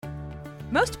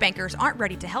Most bankers aren't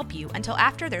ready to help you until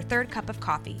after their third cup of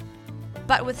coffee.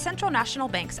 But with Central National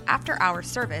Bank's after-hours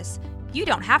service, you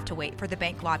don't have to wait for the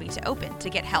bank lobby to open to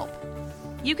get help.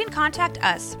 You can contact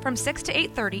us from 6 to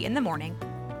 8:30 in the morning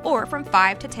or from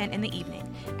 5 to 10 in the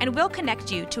evening, and we'll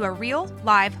connect you to a real,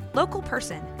 live, local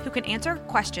person who can answer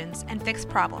questions and fix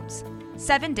problems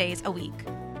 7 days a week.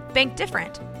 Bank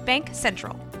different. Bank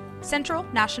Central. Central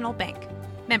National Bank.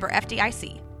 Member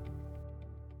FDIC.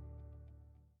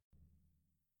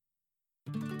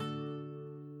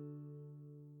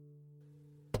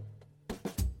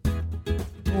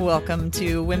 Welcome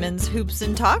to Women's Hoops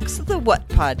and Talks, the What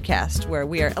podcast, where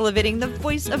we are elevating the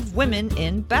voice of women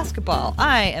in basketball.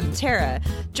 I am Tara,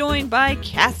 joined by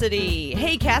Cassidy.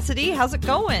 Hey, Cassidy, how's it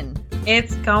going?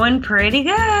 It's going pretty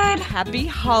good. Happy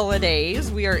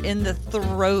holidays. We are in the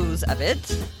throes of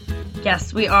it.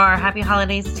 Yes, we are. Happy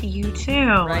holidays to you, too.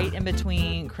 Right in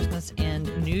between Christmas and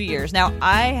New Year's. Now,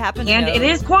 I happen to know... And it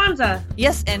is Kwanzaa.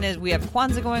 Yes, and we have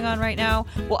Kwanzaa going on right now.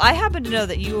 Well, I happen to know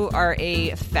that you are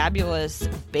a fabulous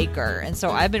baker. And so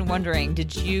I've been wondering,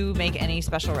 did you make any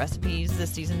special recipes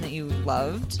this season that you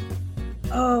loved?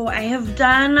 Oh, I have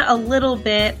done a little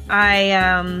bit.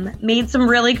 I made some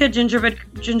really good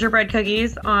gingerbread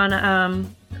cookies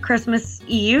on Christmas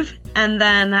Eve. And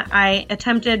then I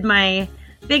attempted my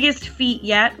biggest feat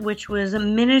yet, which was a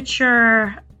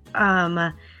miniature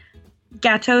Gâteau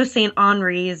St.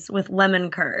 Henri's with lemon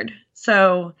curd.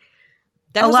 So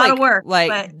that was a lot of work.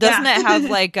 Like, doesn't it have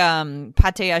like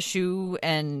pâté à choux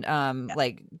and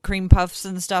like cream puffs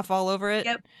and stuff all over it?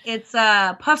 Yep, it's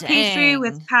puff pastry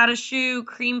with pâte à choux,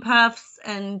 cream puffs,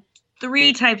 and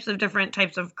 3 different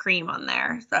types of cream on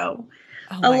there. So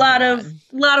a lot of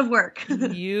work.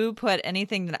 You put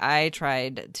anything that I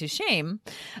tried to shame.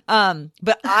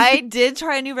 But I did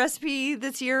try a new recipe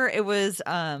this year. It was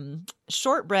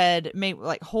shortbread made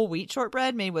like whole wheat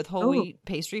shortbread made with whole wheat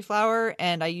pastry flour,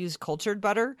 and I used cultured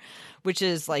butter, which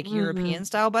is like European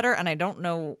style butter, and I don't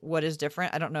know what is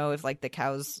different. I don't know if like the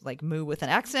cows like moo with an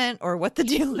accent or what the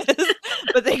deal is,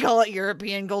 but they call it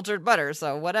European cultured butter,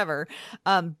 so whatever.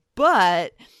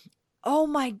 But oh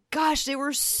my gosh, they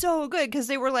were so good because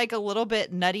they were like a little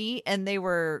bit nutty and they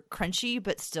were crunchy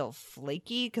but still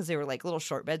flaky because they were like little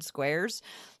shortbread squares.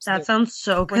 So that sounds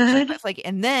so good.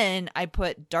 And then I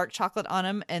put dark chocolate on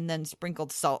them and then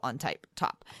sprinkled salt on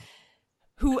top.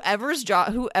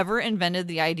 Whoever invented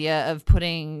the idea of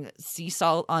putting sea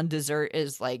salt on dessert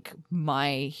is like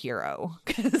my hero,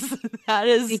 because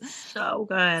it's so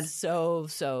good. So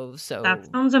that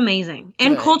sounds amazing.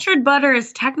 And good. Cultured butter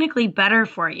is technically better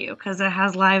for you because it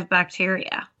has live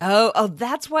bacteria. Oh,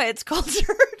 that's why it's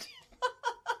cultured.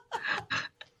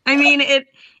 I mean, it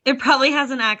probably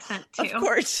has an accent too. Of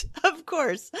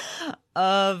course.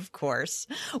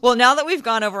 Well, now that we've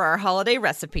gone over our holiday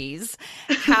recipes,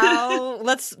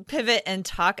 let's pivot and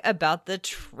talk about the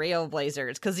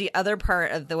Trailblazers, because the other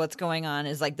part of what's going on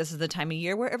is like this is the time of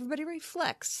year where everybody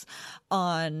reflects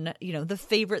on, the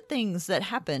favorite things that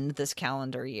happened this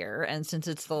calendar year. And since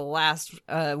it's the last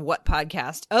What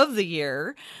podcast of the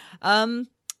year,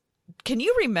 can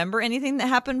you remember anything that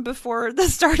happened before the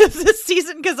start of this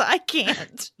season? Because I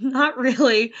can't. Not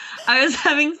really. I was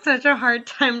having such a hard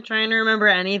time trying to remember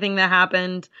anything that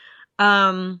happened.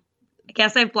 I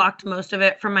guess I've blocked most of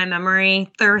it from my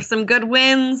memory. There were some good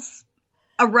wins,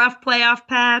 a rough playoff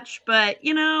patch, but,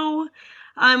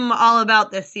 I'm all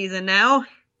about this season now.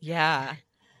 Yeah.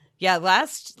 Yeah,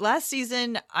 last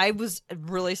season, I was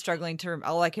really struggling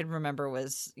all I could remember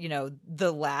was,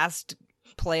 the last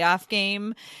playoff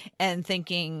game and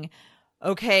thinking,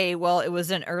 okay, well, it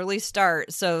was an early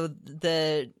start, so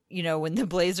when the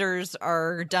Blazers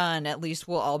are done, at least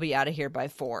we'll all be out of here by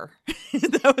 4.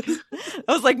 that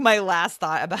was like my last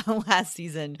thought about last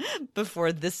season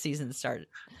before this season started.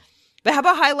 But how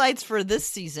about highlights for this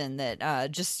season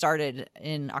that just started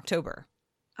in October?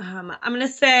 I'm going to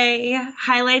say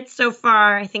highlights so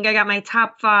far. I think I got my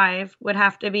top 5 would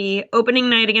have to be opening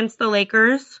night against the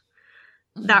Lakers.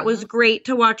 That was great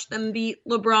to watch them beat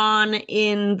LeBron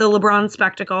in the LeBron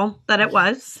spectacle that it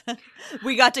was.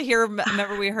 We got to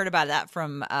remember we heard about that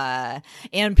from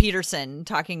Ann Peterson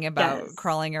talking about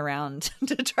crawling around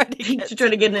to try to get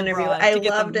an interview. I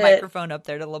loved it. Microphone up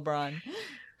there to LeBron.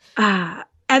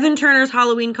 Evan Turner's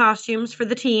Halloween costumes for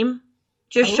the team,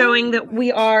 just showing that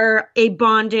we are a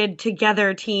bonded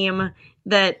together team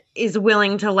that is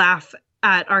willing to laugh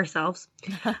at ourselves.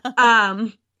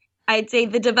 I'd say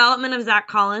the development of Zach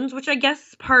Collins, which I guess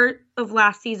is part of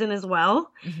last season as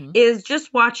well, is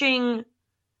just watching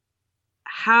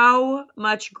how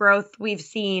much growth we've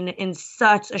seen in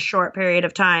such a short period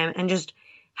of time and just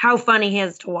how funny he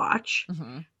is to watch.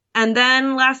 And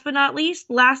then, last but not least,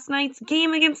 last night's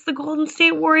game against the Golden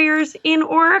State Warriors in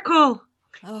Oracle.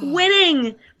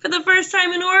 Winning for the first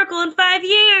time in Oracle in 5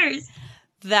 years.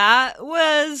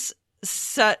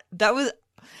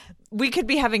 We could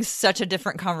be having such a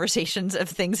different conversations if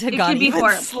things had gone even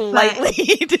horrible,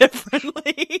 slightly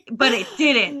differently. But it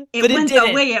didn't. It went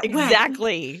the way it went.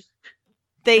 Exactly.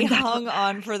 They hung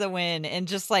on for the win, and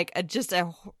just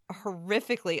a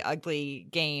horrifically ugly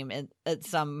game at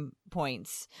some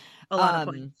points. A lot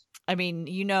of points. I mean,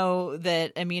 you know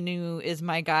that Aminu is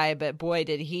my guy, but boy,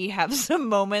 did he have some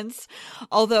moments.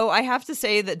 Although I have to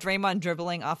say that Draymond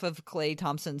dribbling off of Klay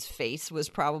Thompson's face was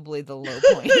probably the low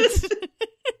point.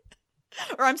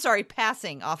 Or I'm sorry,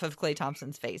 passing off of Klay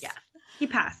Thompson's face. Yeah, he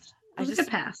passed. It was a good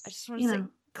pass. I just want to say,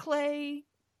 Klay,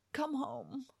 come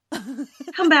home.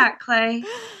 Come back, Klay.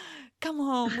 Come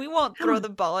home. We won't throw the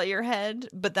ball at your head.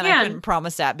 But then I couldn't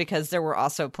promise that because there were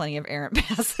also plenty of errant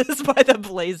passes by the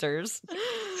Blazers.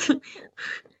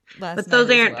 But those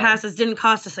errant passes didn't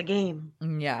cost us a game.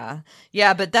 Yeah.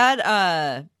 Yeah, but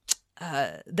that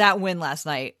win last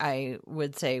night, I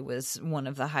would say, was one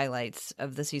of the highlights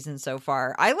of the season so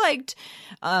far. I liked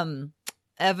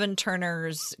Evan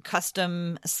Turner's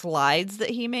custom slides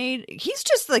that he made. He's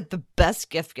just like the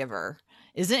best gift giver,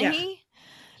 isn't he?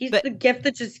 He's the gift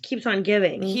that just keeps on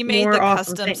giving. He made the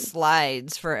custom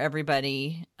slides for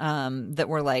everybody that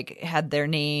were like had their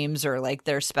names or like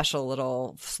their special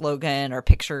little slogan or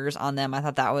pictures on them. I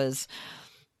thought that was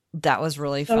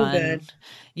really fun. Good.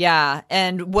 Yeah.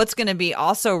 And what's going to be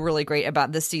also really great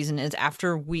about this season is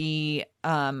after we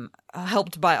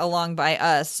helped along by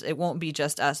us, it won't be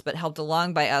just us, but helped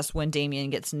along by us when Damian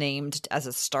gets named as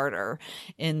a starter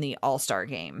in the All-Star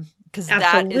game. Because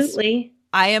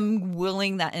I am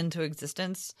willing that into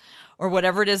existence, or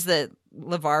whatever it is that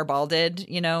LeVar Ball did,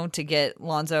 to get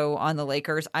Lonzo on the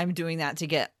Lakers. I'm doing that to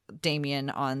get Damian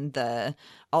on the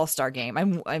All-Star game.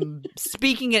 I'm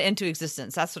speaking it into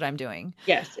existence. That's what I'm doing.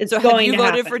 Yes, it's so going have you to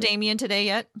voted happen. for Damian today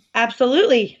yet?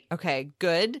 Absolutely. Okay,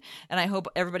 good. And I hope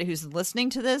everybody who's listening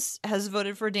to this has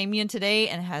voted for Damian today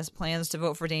and has plans to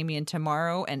vote for Damian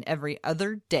tomorrow and every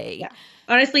other day. Yeah.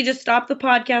 Honestly, just stop the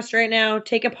podcast right now.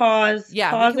 Take a pause.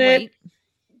 Yeah, pause it. Wait.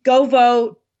 Go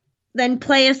vote. Then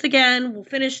play us again. We'll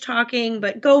finish talking,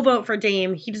 but go vote for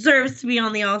Dame. He deserves to be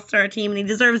on the All-Star team, and he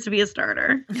deserves to be a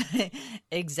starter.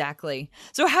 Exactly.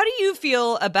 So how do you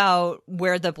feel about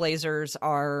where the Blazers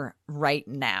are right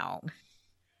now?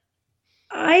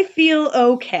 I feel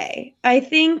okay. I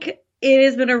think it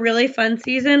has been a really fun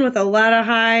season with a lot of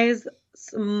highs,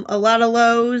 a lot of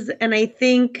lows, and I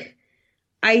think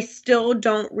I still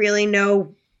don't really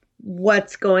know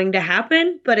what's going to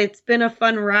happen, but it's been a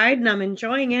fun ride and I'm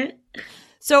enjoying it.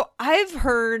 So I've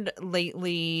heard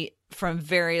lately from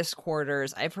various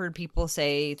quarters, I've heard people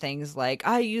say things like,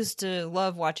 I used to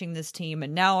love watching this team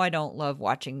and now I don't love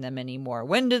watching them anymore.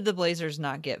 When did the Blazers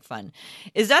not get fun?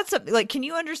 Is that something like, can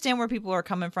you understand where people are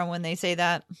coming from when they say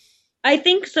that? I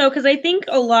think so, because I think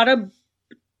a lot of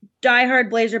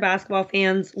diehard Blazer basketball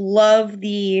fans love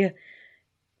the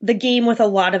game with a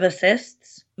lot of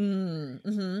assists.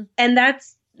 Mm-hmm. And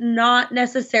that's not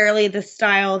necessarily the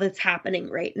style that's happening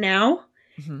right now.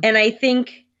 Mm-hmm. And I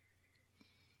think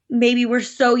maybe we're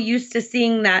so used to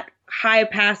seeing that high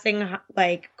passing,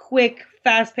 like quick,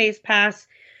 fast-paced pass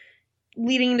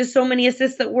leading to so many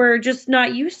assists that we're just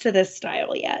not used to this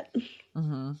style yet.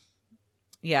 Mm-hmm.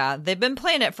 Yeah, they've been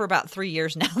playing it for about 3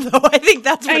 years now, though. I think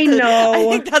that's what I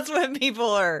think that's what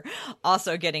people are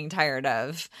also getting tired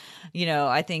of.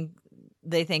 I think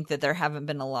they think that there haven't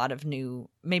been a lot of new,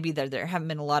 maybe there haven't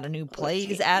been a lot of new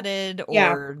plays added,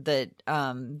 or that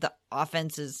the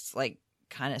offense is like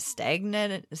kind of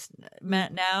stagnant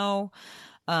now.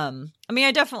 I mean,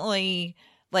 I definitely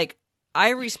I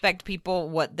respect people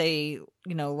what they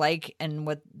like and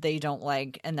what they don't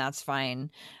like, and that's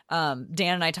fine. Dan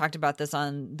and I talked about this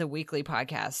on the weekly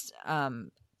podcast.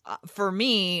 For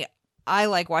me, I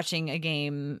like watching a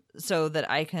game so that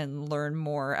I can learn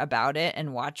more about it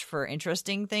and watch for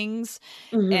interesting things.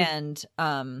 Mm-hmm.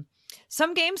 And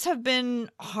some games have been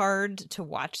hard to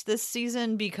watch this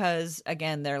season because,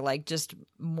 again, they're like just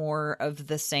more of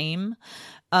the same.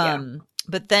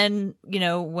 But then,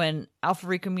 when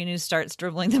Alfredo Aminu starts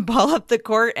dribbling the ball up the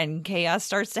court and chaos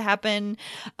starts to happen,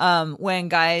 when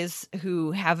guys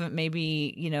who haven't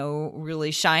maybe, really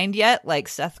shined yet, like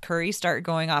Seth Curry, start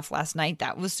going off last night,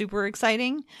 that was super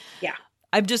exciting. Yeah.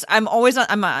 I'm always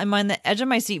I'm on the edge of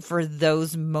my seat for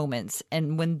those moments.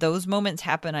 And when those moments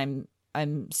happen,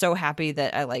 I'm so happy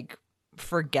that I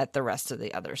forget the rest of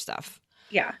the other stuff.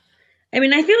 Yeah. I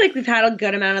mean, I feel like we've had a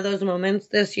good amount of those moments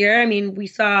this year. I mean, we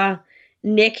saw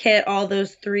Nick hit all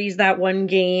those threes that one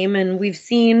game, and we've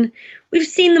seen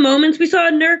the moments. We saw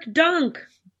a Nurk dunk.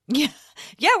 Yeah,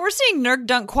 we're seeing Nurk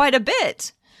dunk quite a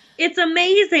bit. It's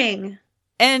amazing.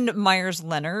 And Myers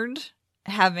Leonard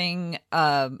having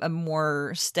a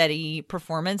more steady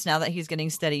performance now that he's getting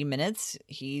steady minutes.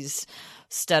 He's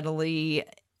steadily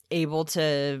able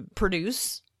to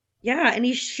produce. Yeah, and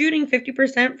he's shooting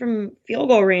 50% from field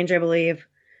goal range, I believe,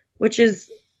 which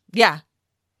is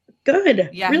good.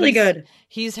 Yeah, really good.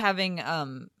 He's having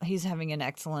an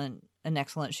excellent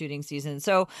shooting season.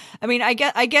 So, I mean, I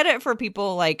get it for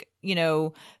people like,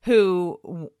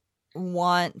 who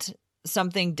want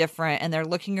something different and they're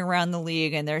looking around the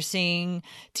league and they're seeing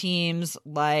teams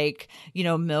like,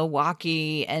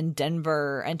 Milwaukee and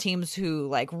Denver and teams who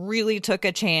like really took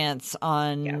a chance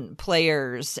on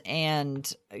players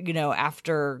and,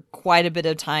 after quite a bit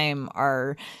of time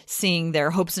are seeing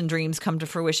their hopes and dreams come to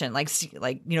fruition, like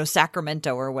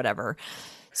Sacramento or whatever.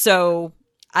 So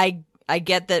I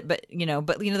get that, but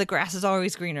the grass is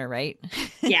always greener, right?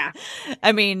 Yeah.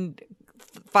 I mean,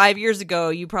 5 years ago,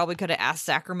 you probably could have asked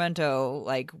Sacramento,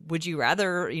 like, would you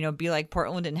rather, be like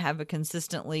Portland and have a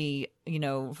consistently,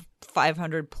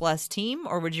 500 plus team,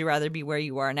 or would you rather be where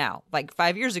you are now? Like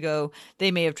 5 years ago,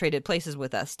 they may have traded places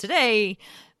with us. Today,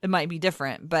 it might be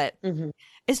different, but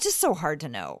it's just so hard to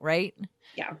know, right?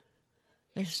 Yeah.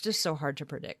 It's just so hard to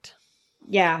predict.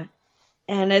 Yeah.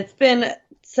 And it's been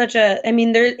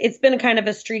it's been kind of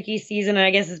a streaky season, and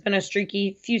I guess it's been a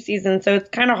streaky few seasons, so it's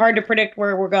kind of hard to predict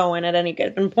where we're going at any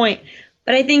given point.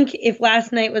 But I think if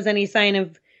last night was any sign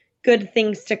of good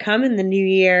things to come in the new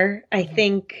year, I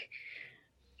think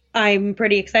I'm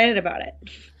pretty excited about it.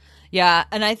 Yeah,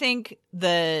 and I think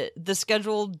the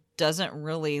schedule doesn't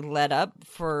really let up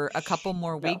for a couple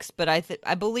more weeks, but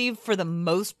I believe for the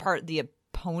most part the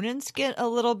opponents get a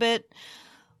little bit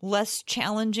less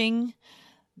challenging.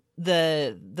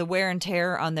 The wear and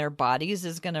tear on their bodies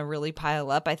is going to really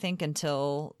pile up, I think,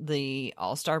 until the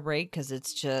All-Star break, because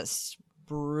it's just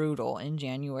brutal in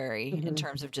January in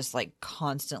terms of just like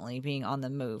constantly being on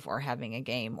the move or having a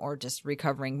game or just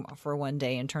recovering for one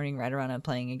day and turning right around and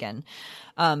playing again.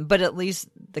 But at least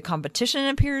the competition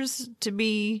appears to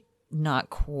be not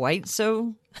quite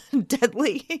so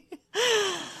deadly.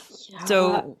 Yeah.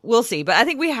 So we'll see. But I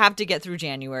think we have to get through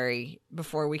January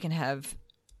before we can have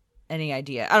any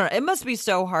idea. I don't know. It must be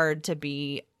so hard to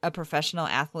be a professional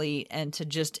athlete and to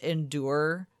just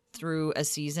endure through a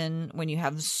season when you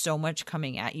have so much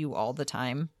coming at you all the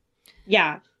time.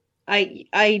 Yeah.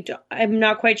 I'm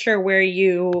not quite sure where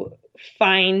you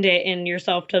find it in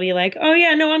yourself to be like, oh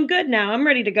yeah, no, I'm good now. I'm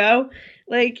ready to go.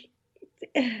 Like,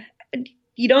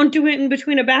 you don't do it in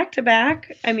between a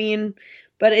back-to-back. I mean,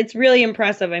 but it's really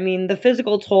impressive. I mean, the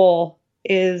physical toll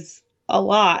is a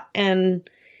lot, and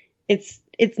it's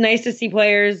nice to see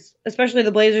players, especially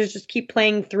the Blazers, just keep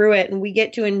playing through it, and we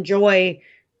get to enjoy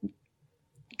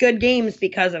good games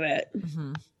because of it.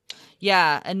 Mm-hmm.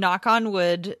 Yeah, and knock on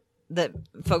wood that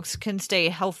folks can stay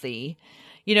healthy.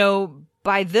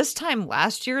 By this time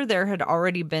last year, there had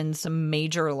already been some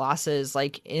major losses,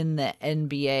 like in the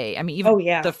NBA. I mean, even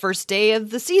the first day of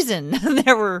the season,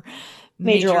 there were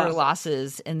major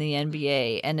losses in the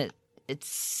NBA, and it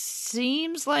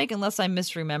seems like, unless I'm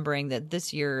misremembering, that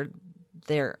this year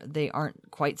they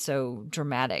aren't quite so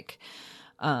dramatic.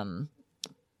 Of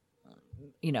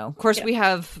course, we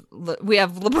have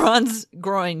LeBron's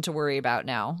groin to worry about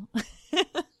now.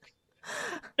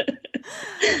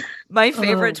 My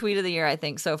favorite tweet of the year, I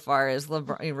think, so far is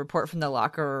a report from the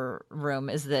locker room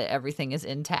is that everything is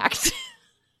intact.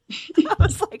 I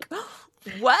was like,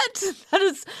 what? That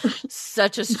is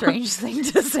such a strange thing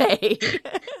to say.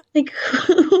 Like,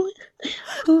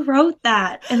 who wrote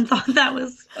that and thought that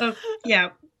was,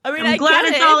 yeah. I mean, I'm glad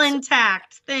it's all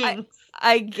intact. Thanks.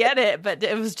 I get it, but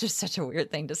it was just such a weird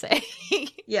thing to say.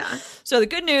 Yeah. So the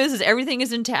good news is everything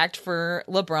is intact for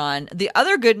LeBron. The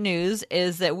other good news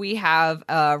is that we have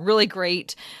a really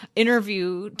great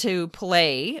interview to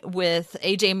play with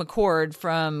AJ McCord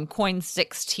from KOIN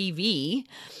 6 TV.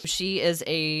 She is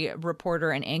a reporter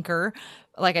and anchor,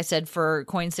 like I said, for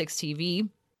KOIN 6 TV.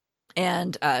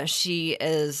 And she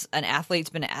is an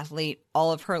athlete, been an athlete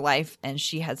all of her life, and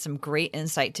she had some great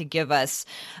insight to give us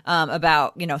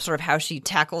about, sort of how she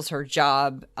tackles her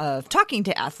job of talking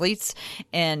to athletes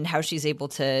and how she's able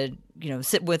to,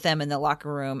 sit with them in the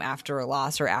locker room after a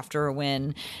loss or after a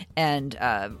win and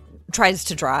tries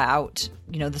to draw out,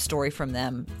 the story from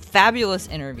them. Fabulous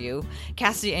interview.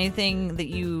 Cassidy, anything that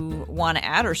you want to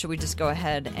add, or should we just go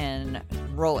ahead and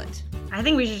roll it? I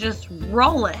think we should just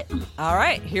roll it. All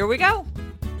right, here we go.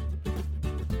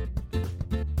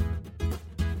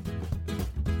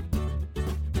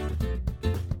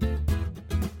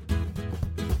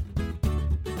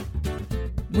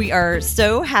 We are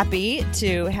so happy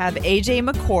to have AJ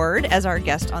McCord as our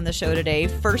guest on the show today.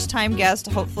 First time guest.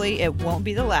 Hopefully it won't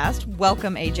be the last.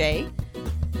 Welcome, AJ.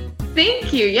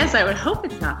 Thank you. Yes, I would hope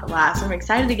it's not the last. I'm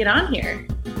excited to get on here.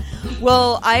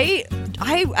 Well, I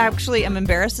actually am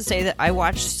embarrassed to say that I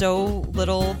watch so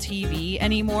little TV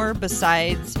anymore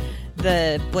besides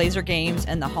the Blazer games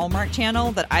and the Hallmark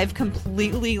Channel that I've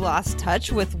completely lost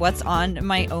touch with what's on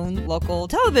my own local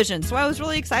television. So I was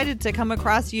really excited to come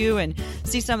across you and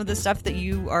see some of the stuff that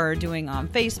you are doing on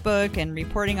Facebook and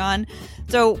reporting on.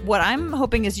 So what I'm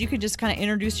hoping is you could just kind of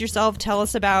introduce yourself, tell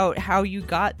us about how you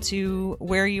got to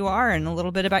where you are and a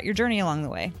little bit about your journey along the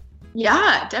way.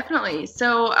 Yeah, definitely.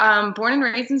 So born and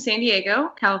raised in San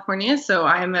Diego, California. So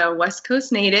I'm a West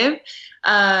Coast native.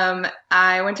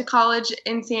 I went to college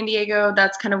in San Diego.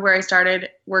 That's kind of where I started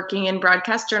working in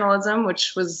broadcast journalism,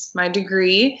 which was my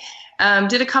degree.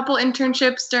 Did a couple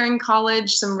internships during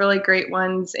college, some really great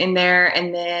ones in there.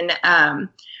 And then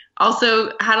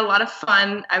also had a lot of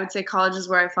fun. I would say college is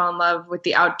where I fell in love with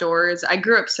the outdoors. I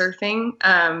grew up surfing,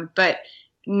 but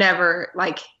never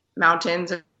like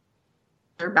mountains or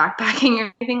backpacking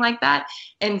or anything like that.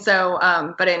 And so,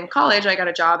 but in college, I got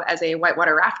a job as a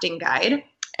whitewater rafting guide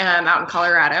out in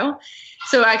Colorado.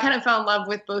 So I kind of fell in love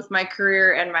with both my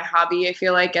career and my hobby, I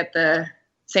feel like, at the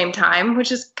same time,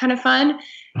 which is kind of fun.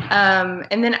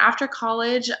 And then after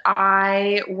college,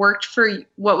 I worked for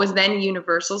what was then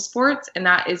Universal Sports, and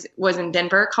that was in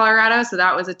Denver, Colorado. So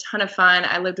that was a ton of fun.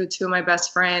 I lived with two of my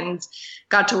best friends,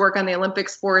 got to work on the Olympic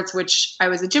sports, which I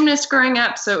was a gymnast growing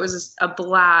up. So it was a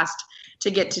blast to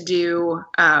get to do,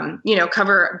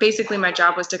 cover, basically my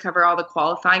job was to cover all the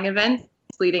qualifying events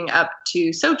leading up to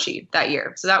Sochi that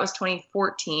year. So that was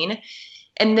 2014.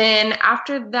 And then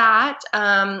after that,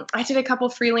 I did a couple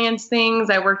freelance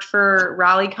things. I worked for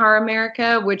Rally Car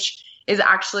America, which is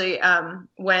actually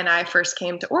when I first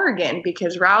came to Oregon,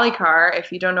 because Rally Car,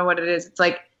 if you don't know what it is, it's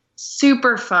like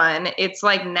super fun. It's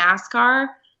like NASCAR,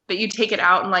 but you take it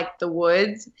out in like the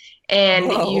woods.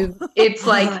 And it's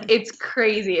like, it's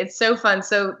crazy. It's so fun.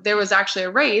 So there was actually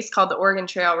a race called the Oregon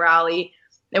Trail Rally,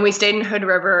 and we stayed in Hood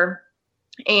River,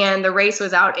 and the race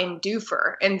was out in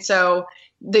Dufur. And so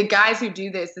the guys who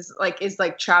do this is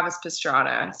like Travis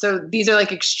Pastrana. So these are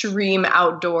like extreme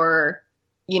outdoor,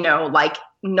 like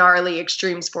gnarly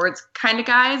extreme sports kind of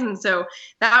guys. And so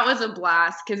that was a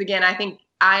blast. Cause again, I think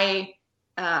I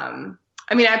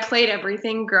played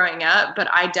everything growing up, but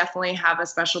I definitely have a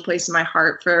special place in my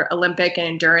heart for Olympic and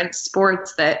endurance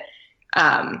sports that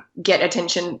get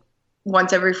attention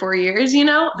once every 4 years,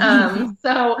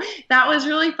 So that was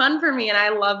really fun for me, and I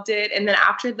loved it. And then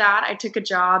after that, I took a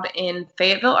job in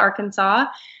Fayetteville, Arkansas,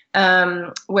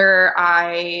 where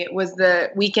I was the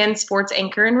weekend sports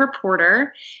anchor and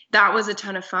reporter. That was a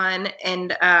ton of fun.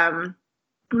 And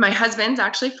my husband's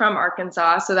actually from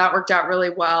Arkansas, so that worked out really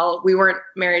well. We weren't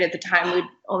married at the time. We'd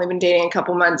only been dating a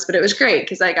couple months, but it was great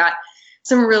because I got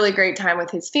some really great time with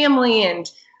his family and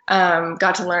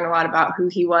got to learn a lot about who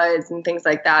he was and things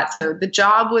like that. So the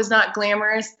job was not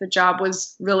glamorous. The job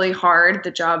was really hard.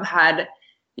 The job had,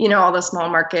 all the small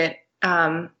market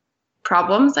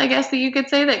problems, I guess that you could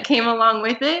say, that came along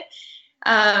with it.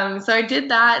 So I did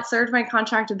that, served my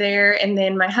contract there. And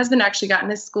then my husband actually got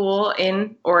into school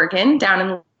in Oregon, down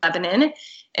in Lebanon.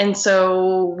 And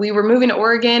so we were moving to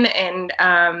Oregon, and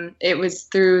it was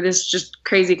through this just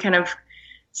crazy kind of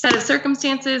set of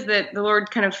circumstances that the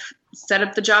Lord kind of set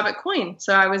up the job at KOIN.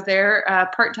 So I was there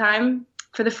part-time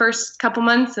for the first couple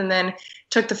months, and then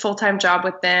took the full-time job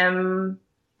with them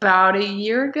about a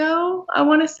year ago, I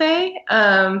want to say.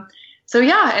 So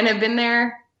yeah, and I've been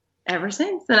there ever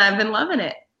since, and I've been loving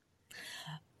it.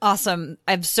 Awesome.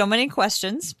 I have so many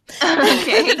questions.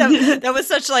 Okay. that was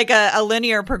such like a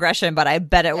linear progression, but I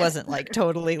bet it wasn't like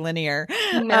totally linear.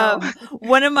 No.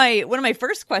 One of my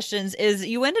first questions is,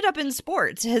 you ended up in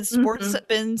sports. Has sports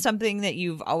been something that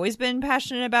you've always been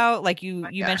passionate about? Like you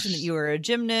mentioned that you were a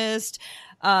gymnast.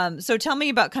 So tell me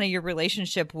about kind of your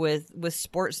relationship with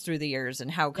sports through the years and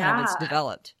how kind of it's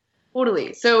developed.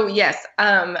 Totally. So yes,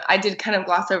 I did kind of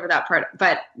gloss over that part,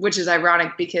 but which is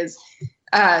ironic because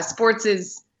sports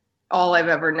is all I've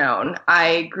ever known.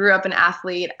 I grew up an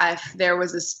athlete. There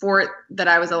was a sport that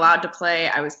I was allowed to play,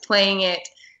 I was playing it.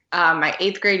 My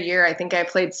 8th grade year, I think I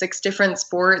played 6 different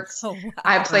sports. Oh, wow.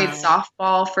 I played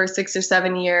softball for 6 or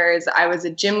 7 years. I was a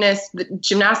gymnast.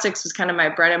 Gymnastics was kind of my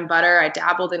bread and butter. I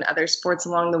dabbled in other sports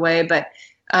along the way, but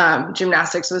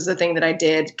gymnastics was the thing that I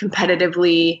did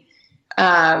competitively.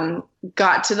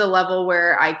 Got to the level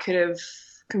where I could have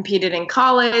competed in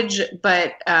college,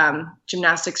 but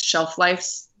gymnastics shelf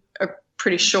life's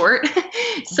pretty short.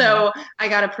 So I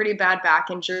got a pretty bad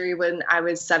back injury when I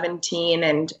was 17,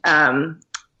 and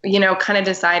kind of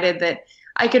decided that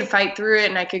I could fight through it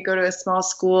and I could go to a small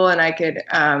school and I could,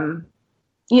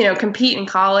 compete in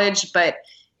college, but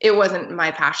it wasn't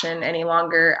my passion any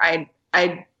longer.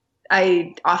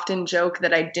 I often joke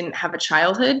that I didn't have a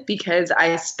childhood because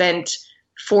I spent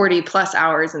 40 plus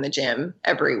hours in the gym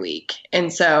every week.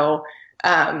 And so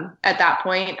at that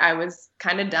point I was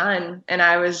kind of done and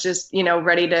I was just,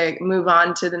 ready to move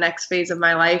on to the next phase of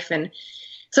my life. And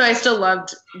so I still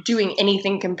loved doing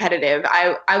anything competitive.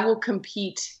 I will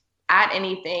compete at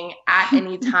anything, at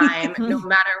any time, no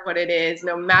matter what it is,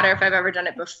 no matter if I've ever done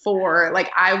it before, like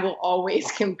I will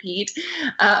always compete.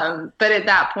 But at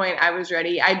that point I was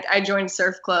ready. I joined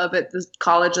surf club at the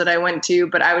college that I went to,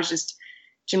 but I was just,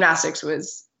 gymnastics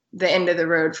was the end of the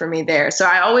road for me there. So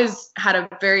I always had a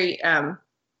very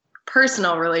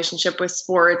personal relationship with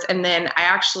sports. And then I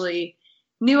actually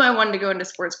knew I wanted to go into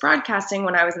sports broadcasting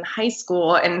when I was in high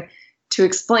school. And to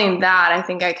explain that, I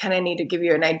think I kind of need to give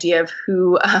you an idea of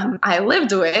who I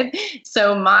lived with.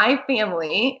 So my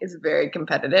family is very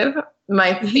competitive.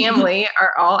 My family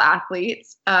are all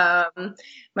athletes.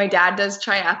 My dad does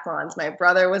triathlons. My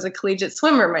brother was a collegiate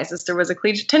swimmer. My sister was a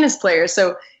collegiate tennis player.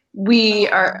 So my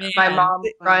mom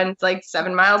runs like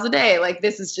 7 miles a day. Like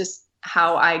this is just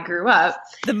how I grew up.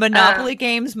 The Monopoly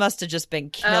games must have just been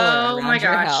killer. Oh my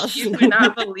gosh. House. You would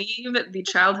not believe the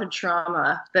childhood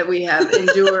trauma that we have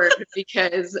endured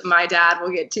because my dad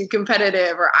will get too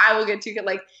competitive or I will get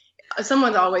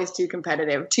someone's always too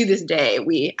competitive. To this day,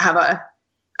 we have a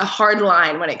hard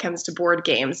line when it comes to board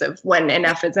games of when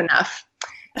enough is enough.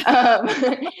 But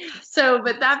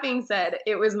that being said,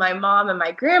 it was my mom and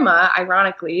my grandma,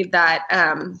 ironically, that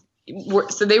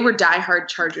so they were diehard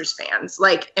Chargers fans.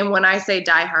 And when I say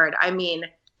diehard, I mean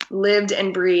lived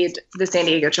and breathed the San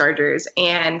Diego Chargers.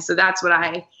 And so that's what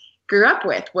I grew up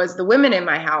with, was the women in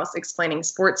my house explaining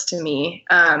sports to me.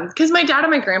 Because my dad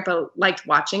and my grandpa liked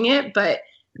watching it, but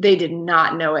they did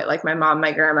not know it like my mom and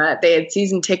my grandma. They had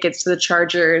season tickets to the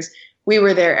Chargers. We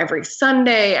were there every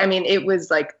Sunday. I mean, it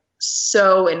was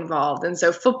so involved. And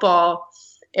so football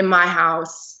in my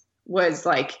house was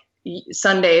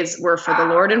Sundays were for the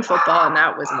Lord in football, and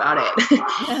that was about it.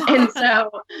 And so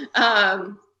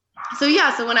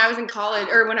when I was in college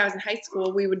or when I was in high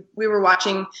school, we were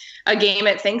watching a game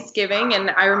at Thanksgiving,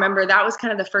 and I remember that was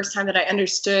kind of the first time that I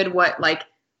understood what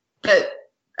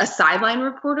a sideline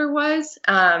reporter was.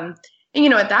 And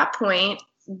at that point,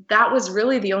 that was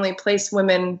really the only place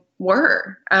women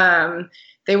were.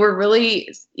 They were really,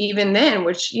 even then,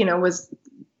 which was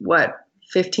what,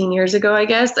 15 years ago, I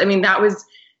guess. I mean, that was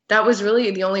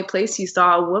really the only place you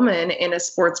saw a woman in a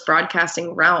sports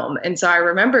broadcasting realm. And so I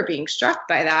remember being struck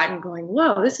by that and going,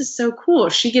 whoa, this is so cool.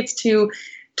 She gets to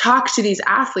talk to these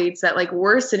athletes that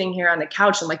we're sitting here on the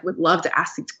couch and would love to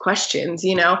ask these questions,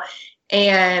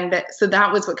 And so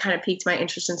that was what kind of piqued my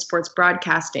interest in sports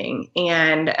broadcasting.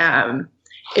 And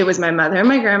it was my mother and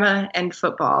my grandma and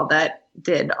football that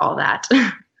did all that.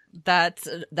 That's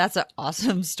an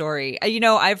awesome story.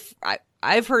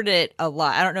 I've heard it a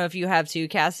lot. I don't know if you have too,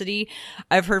 Cassidy.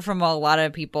 I've heard from a lot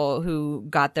of people who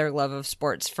got their love of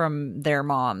sports from their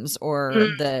moms or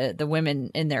the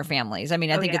women in their families. I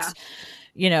mean, I think it's,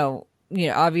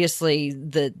 obviously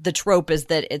the trope is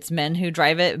that it's men who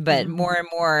drive it, but more and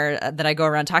more that I go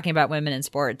around talking about women in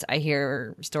sports, I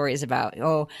hear stories about,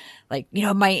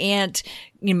 my aunt,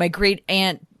 my great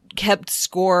aunt kept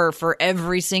score for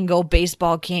every single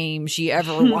baseball game she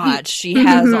ever watched. She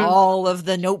has all of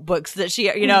the notebooks that she,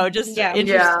 just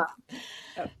Yeah,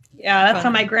 that's how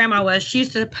my grandma was. She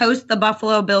used to post the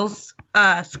Buffalo Bills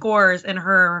scores on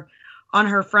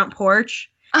her front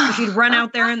porch. So she'd run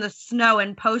out there in the snow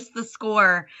and post the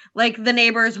score like the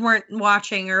neighbors weren't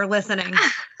watching or listening.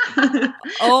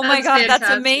 Oh my God, that's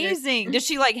amazing. Did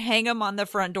she hang them on the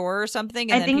front door or something?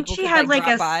 And I think she had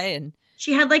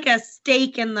she had a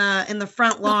stake in the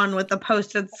front lawn with the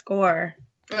posted score.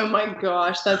 Oh my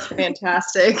gosh, that's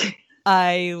fantastic.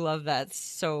 I love that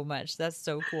so much. That's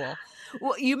so cool.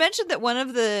 Well, you mentioned that one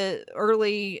of the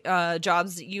early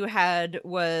jobs that you had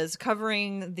was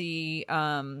covering the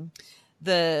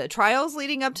trials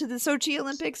leading up to the Sochi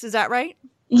Olympics. Is that right?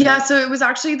 Yeah, so it was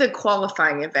actually the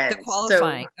qualifying event. The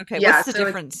qualifying. So, okay, what's the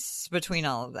difference between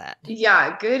all of that?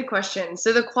 Yeah, good question.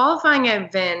 So the qualifying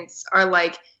events are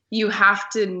you have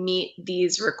to meet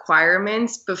these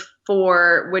requirements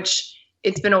before, which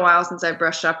it's been a while since I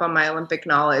brushed up on my Olympic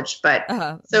knowledge, but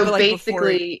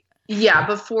basically,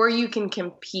 before you can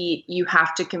compete, you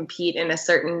have to compete in a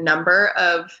certain number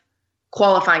of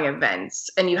qualifying events,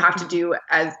 and you have to do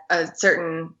as a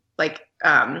certain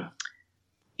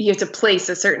you have to place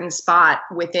a certain spot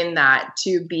within that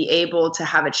to be able to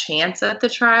have a chance at the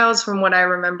trials, from what I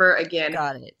remember. Again,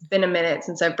 it's been a minute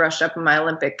since I've brushed up on my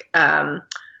Olympic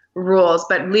rules,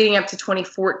 but leading up to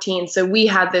 2014, so we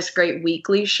had this great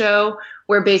weekly show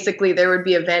where basically there would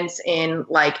be events in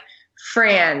like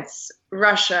France,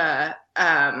 Russia,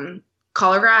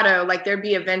 Colorado, like there'd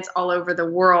be events all over the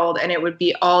world, and it would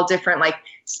be all different, like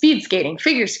speed skating,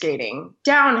 figure skating,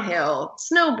 downhill,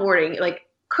 snowboarding, like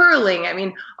curling. I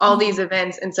mean, all these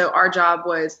events. And so our job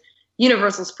was,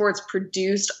 Universal Sports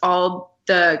produced all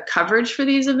the coverage for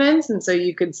these events. And so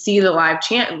you could see the live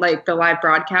like the live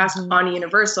broadcast on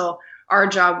Universal. Our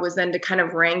job was then to kind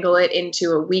of wrangle it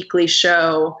into a weekly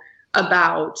show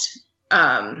about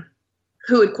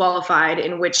who had qualified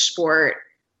in which sport,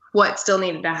 what still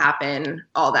needed to happen,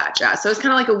 all that jazz. So it's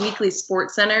kind of like a weekly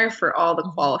sports center for all the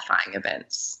qualifying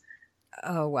events.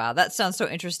 Oh, wow. That sounds so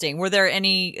interesting. Were there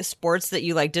any sports that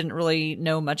you like didn't really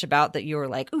know much about that you were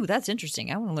like, ooh, that's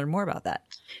interesting, I want to learn more about that?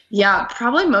 Yeah,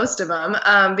 probably most of them.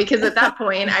 Because at that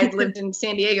point I'd lived in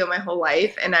San Diego my whole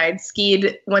life and I'd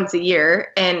skied once a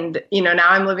year. And, now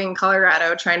I'm living in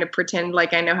Colorado trying to pretend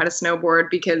like I know how to snowboard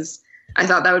because I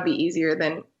thought that would be easier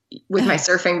than with my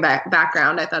surfing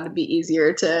background. I thought it'd be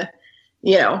easier to,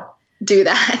 do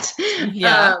that.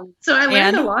 Yeah. So I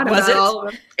learned a lot about all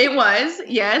of them. It was,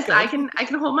 yes. Good. I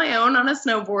can hold my own on a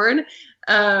snowboard.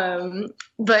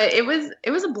 But it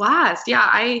was a blast. Yeah.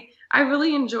 I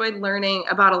really enjoyed learning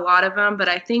about a lot of them, but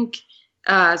I think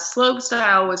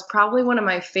slopestyle was probably one of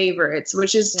my favorites,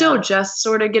 which is still just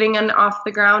sort of getting off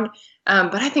the ground.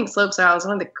 But I think slopestyle is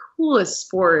one of the coolest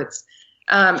sports.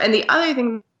 And the other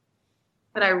thing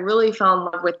that I really fell in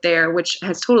love with there, which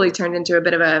has totally turned into a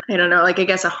bit of a, I don't know, like I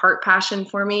guess a heart passion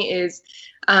for me, is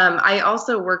I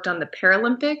also worked on the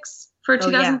Paralympics for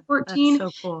 2014.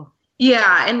 That's so cool.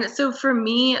 Yeah. And so for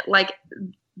me, like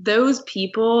those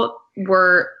people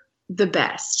were the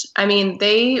best. I mean,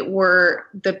 they were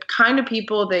the kind of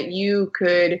people that you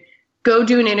could go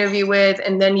do an interview with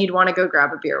and then you'd want to go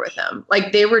grab a beer with them.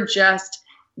 Like they were just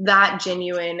that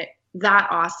genuine, that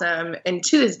awesome. And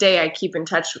to this day, I keep in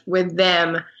touch with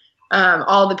them,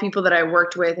 all the people that I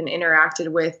worked with and interacted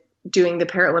with doing the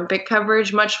Paralympic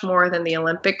coverage much more than the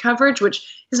Olympic coverage,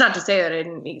 which is not to say that I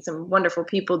didn't meet some wonderful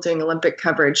people doing Olympic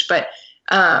coverage, but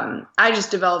I just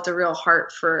developed a real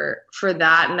heart for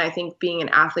that. And I think being an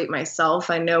athlete myself,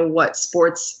 I know what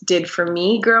sports did for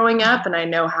me growing up, and I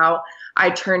know how I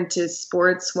turned to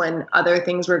sports when other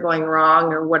things were going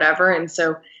wrong or whatever. And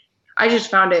so I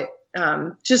just found it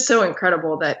just so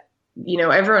incredible that,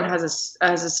 everyone has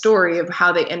a story of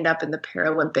how they end up in the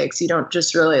Paralympics. You don't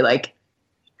just really like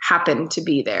happen to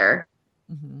be there.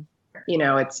 Mm-hmm.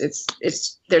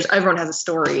 Everyone has a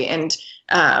story. And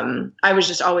I was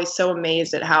just always so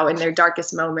amazed at how in their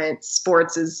darkest moments,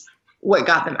 sports is what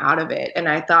got them out of it. And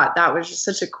I thought that was just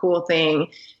such a cool thing.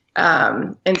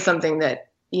 And something that,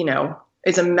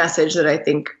 is a message that I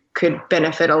think could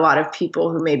benefit a lot of people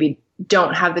who maybe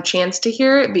don't have the chance to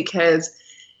hear it, because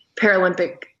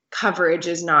Paralympic coverage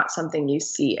is not something you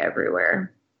see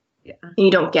everywhere. Yeah. And you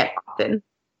don't get often.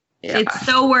 Yeah. It's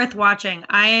so worth watching.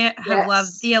 I have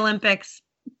loved the Olympics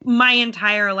my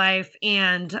entire life,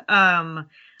 and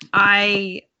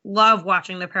I love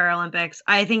watching the Paralympics.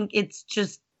 I think it's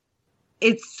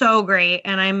so great,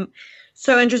 and I'm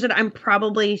so interested. I'm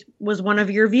probably was one of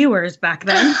your viewers back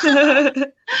then.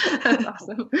 That's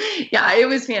awesome. Yeah, it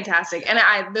was fantastic.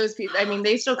 And those people, I mean,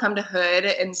 they still come to Hood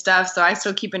and stuff. So I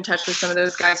still keep in touch with some of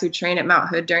those guys who train at Mount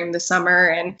Hood during the summer.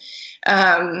 And,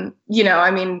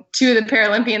 I mean, two of the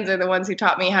Paralympians are the ones who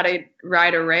taught me how to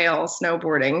ride a rail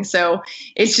snowboarding. So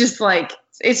it's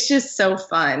just so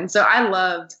fun. So I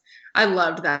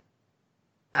loved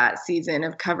that season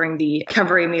of covering the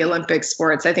Olympic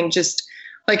sports. I think just,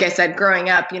 like I said, growing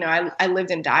up, I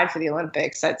lived and died for the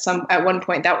Olympics. At one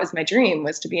point, that was my dream,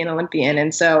 was to be an Olympian.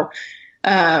 And so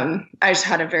I just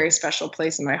had a very special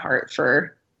place in my heart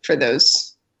for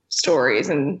those stories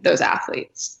and those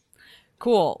athletes.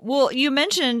 Cool. Well, you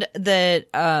mentioned that,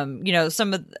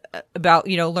 some of about,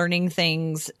 learning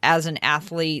things as an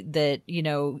athlete that,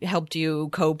 helped you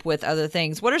cope with other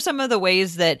things. What are some of the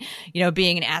ways that,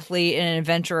 being an athlete and an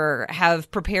adventurer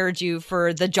have prepared you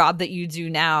for the job that you do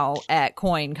now at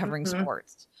KOIN covering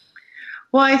sports?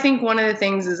 Well, I think one of the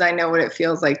things is I know what it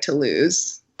feels like to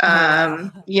lose. I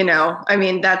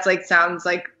mean, that's sounds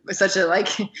like such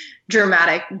a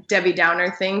dramatic Debbie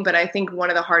Downer thing, but I think one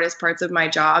of the hardest parts of my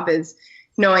job is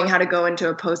knowing how to go into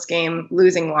a post-game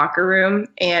losing locker room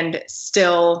and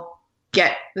still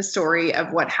get the story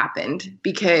of what happened.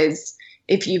 Because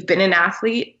if you've been an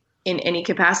athlete in any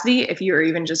capacity, if you're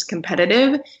even just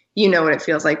competitive, you know what it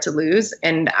feels like to lose.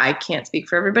 And I can't speak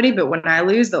for everybody, but when I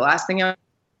lose, the last thing I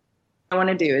want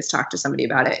to do is talk to somebody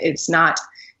about it. It's not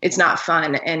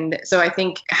fun. And so I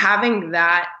think having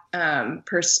that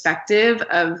perspective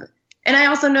of, and I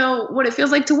also know what it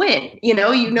feels like to win, you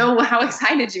know how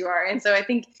excited you are. And so I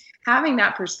think having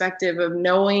that perspective of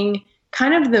knowing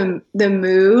kind of the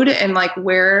mood and like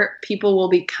where people will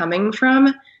be coming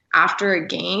from after a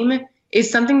game is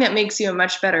something that makes you a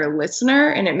much better listener,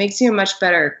 and it makes you a much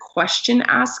better question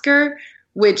asker,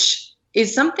 which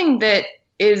is something that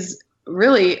is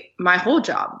really my whole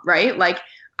job, right? Like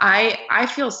I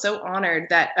feel so honored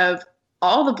that of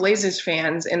all the Blazers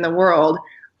fans in the world,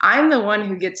 I'm the one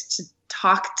who gets to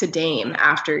talk to Dame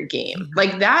after a game.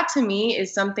 Like that to me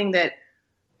is something that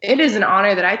it is an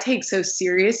honor that I take so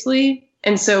seriously.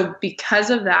 And so because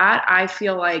of that, I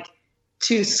feel like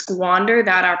to squander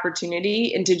that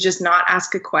opportunity and to just not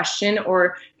ask a question,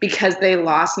 or because they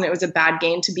lost and it was a bad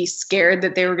game to be scared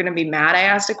that they were going to be mad I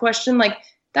asked a question, like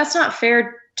that's not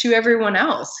fair to everyone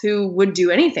else who would do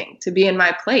anything to be in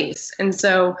my place. And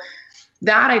so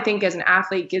that, I think, as an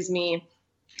athlete gives me,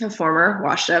 a former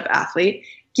washed up athlete,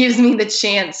 gives me the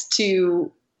chance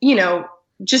to,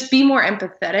 just be more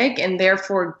empathetic and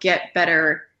therefore get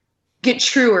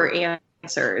truer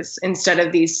answers instead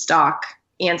of these stock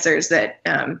answers that,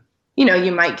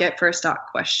 you might get for a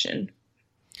stock question.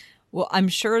 Well, I'm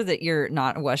sure that you're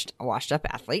not a washed up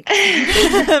athlete.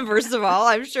 First of all,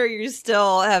 I'm sure you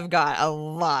still have got a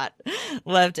lot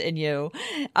left in you.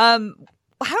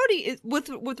 How do you,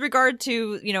 with regard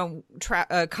to,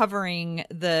 covering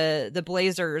the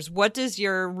Blazers, what does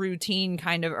your routine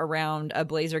kind of around a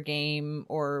Blazer game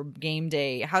or game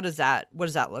day, what does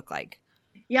that look like?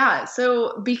 Yeah.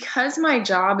 So because my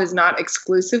job is not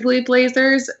exclusively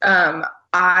Blazers,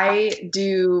 I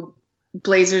do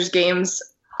Blazers games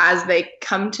as they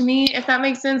come to me, if that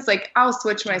makes sense. Like I'll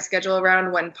switch my schedule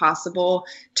around when possible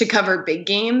to cover big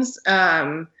games.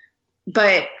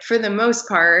 But for the most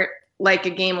part, like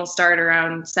a game will start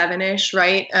around 7-ish,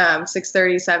 right?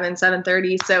 6:30,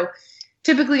 7:30. So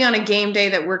typically on a game day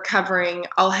that we're covering,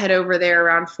 I'll head over there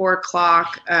around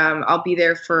 4:00. I'll be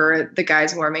there for the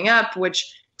guys warming up,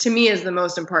 which to me is the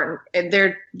most important.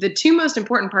 They're the two most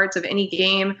important parts of any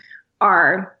game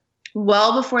are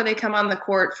well before they come on the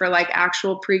court for like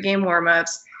actual pregame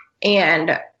warmups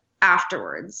and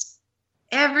afterwards.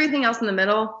 Everything else in the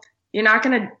middle, you're not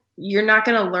going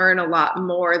to learn a lot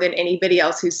more than anybody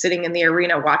else who's sitting in the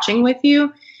arena watching with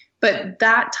you. But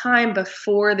that time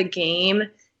before the game,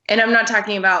 and I'm not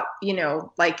talking about,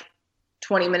 like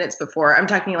 20 minutes before, I'm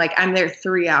talking like I'm there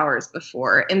 3 hours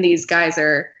before, and these guys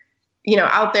are,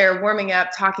 out there warming up,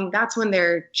 talking. That's when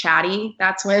they're chatty.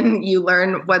 That's when you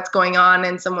learn what's going on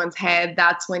in someone's head.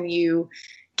 That's when you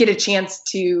get a chance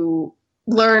to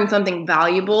learn something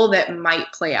valuable that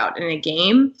might play out in a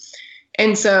game.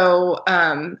 And so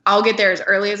I'll get there as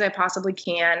early as I possibly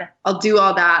can. I'll do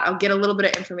all that. I'll get a little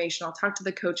bit of information. I'll talk to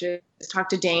the coaches, talk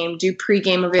to Dame, do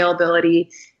pregame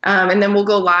availability. And then we'll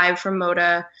go live from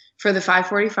Moda for the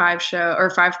 5:45 show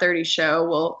or 5:30 show.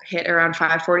 We'll hit around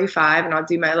 5:45 and I'll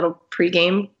do my little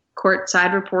pregame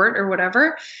courtside report or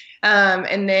whatever.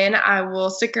 And then I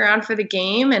will stick around for the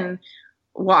game and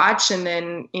watch, and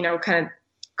then, kind of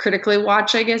critically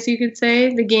watch, I guess you could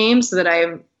say, the game so that I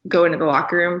go into the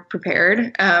locker room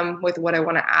prepared with what I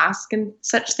want to ask and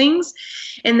such things.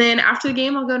 And then after the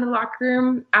game, I'll go into the locker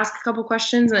room, ask a couple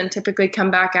questions, and then typically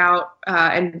come back out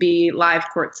and be live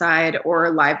courtside or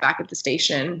live back at the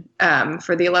station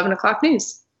for the 11 o'clock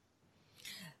news.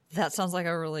 That sounds like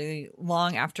a really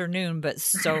long afternoon, but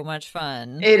so much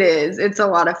fun. It is. It's a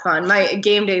lot of fun. My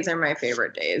game days are my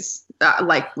favorite days,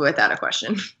 like without a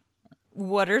question.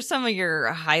 What are some of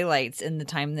your highlights in the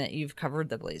time that you've covered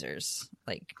the Blazers?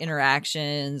 Like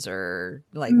interactions or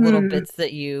like little bits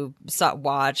that you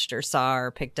watched or saw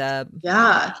or picked up?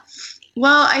 Yeah.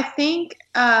 Well, I think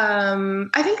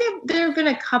there have been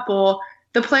a couple.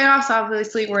 The playoffs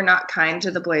obviously were not kind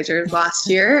to the Blazers last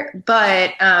year,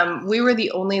 but we were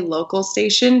the only local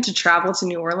station to travel to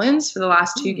New Orleans for the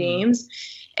last two games.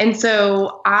 And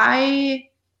so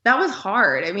that was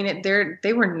hard. I mean,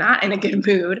 they were not in a good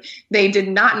mood. They did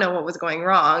not know what was going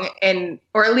wrong,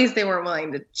 or at least they weren't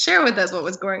willing to share with us what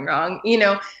was going wrong,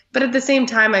 But at the same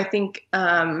time, I think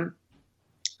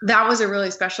that was a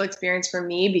really special experience for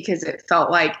me because it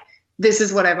felt like this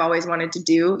is what I've always wanted to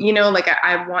do. Like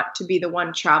I want to be the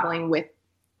one traveling with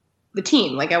the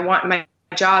team. Like I want my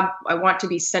job, I want to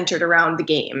be centered around the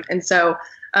game. And so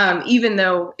even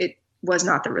though it was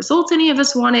not the result any of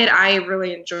us wanted, I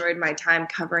really enjoyed my time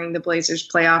covering the Blazers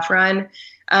playoff run.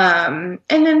 And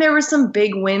then there were some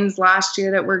big wins last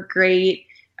year that were great.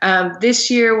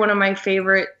 This year, one of my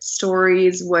favorite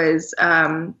stories was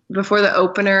before the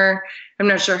opener. I'm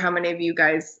not sure how many of you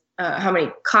guys, how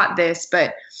many caught this,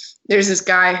 but there's this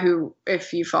guy who,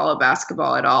 if you follow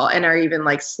basketball at all and are even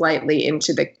like slightly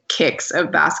into the kicks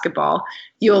of basketball,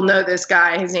 you'll know this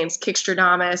guy. His name's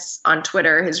Kickstradamus on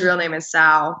Twitter. His real name is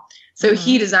Sal. So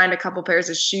he designed a couple pairs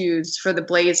of shoes for the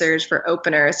Blazers for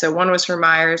opener. So one was for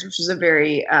Myers, which was a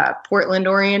very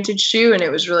Portland-oriented shoe, and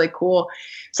it was really cool.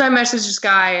 So I messaged this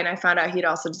guy, and I found out he'd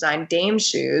also designed Dame's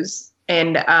shoes.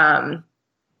 And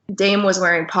Dame was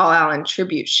wearing Paul Allen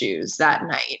tribute shoes that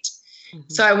night.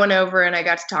 So I went over and I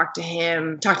got to talk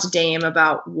to Dame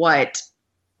about what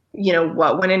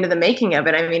went into the making of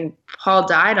it. I mean, Paul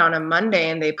died on a Monday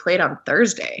and they played on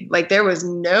Thursday. Like, there was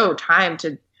no time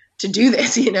to do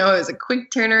this, it was a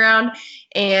quick turnaround,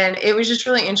 and it was just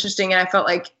really interesting. And I felt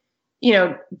like,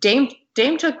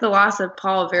 Dame took the loss of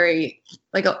Paul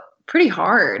pretty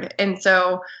hard. And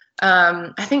so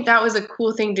I think that was a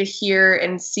cool thing to hear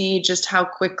and see just how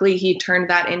quickly he turned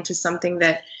that into something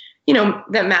that,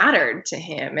 that mattered to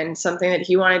him and something that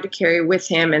he wanted to carry with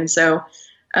him. And so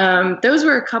those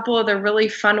were a couple of the really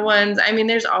fun ones. I mean,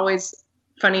 there's always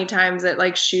funny times at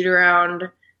like shoot around.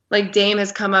 Like, Dame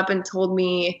has come up and told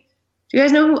me, do you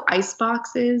guys know who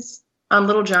Icebox is on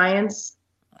Little Giants?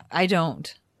 I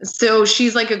don't. So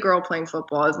she's like a girl playing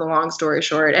football, is the long story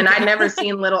short. And I'd never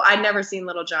seen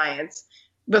Little Giants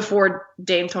before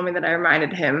Dame told me that I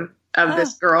reminded him of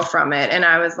this girl from it. And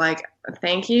I was like,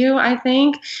 thank you, I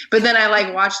think. But then I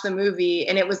like watched the movie,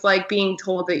 and it was like being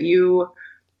told that you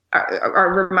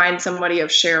are remind somebody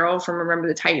of Cheryl from Remember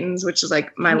the Titans, which is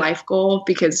like my life goal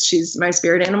because she's my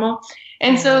spirit animal.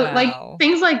 And so like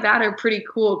things like that are pretty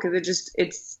cool because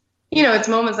it's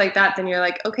moments like that. Then you're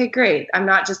like, okay, great. I'm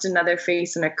not just another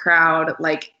face in a crowd.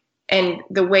 Like, and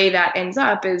the way that ends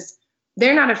up is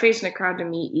they're not a face in a crowd to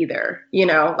me either.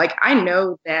 Like, I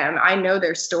know them, I know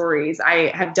their stories. I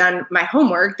have done my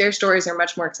homework. Their stories are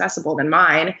much more accessible than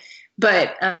mine.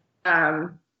 But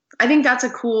I think that's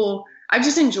I've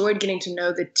just enjoyed getting to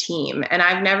know the team.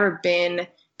 And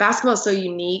basketball is so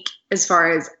unique as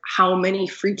far as how many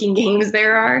freaking games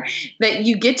there are that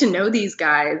you get to know these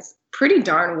guys pretty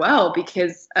darn well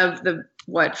because of the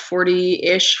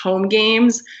 40-ish home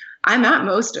games. I'm at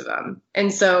most of them.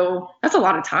 And so that's a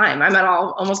lot of time. I'm at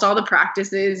almost all the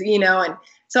practices, and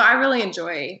so I really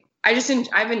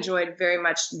I've enjoyed very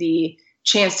much the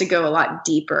chance to go a lot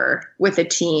deeper with a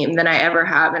team than I ever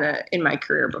have in my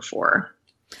career before.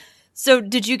 So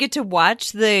did you get to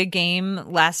watch the game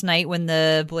last night when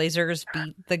the Blazers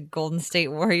beat the Golden State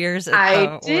Warriors at I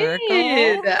the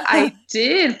did. Oracle? I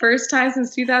did. First time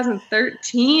since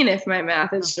 2013, if my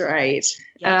math is right.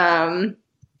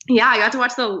 Yeah, I got to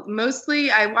watch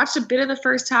I watched a bit of the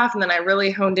first half, and then I really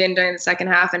honed in during the second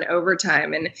half and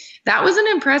overtime. And that was an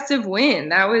impressive win.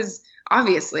 That was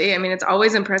obviously, I mean, it's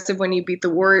always impressive when you beat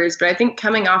the Warriors, but I think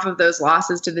coming off of those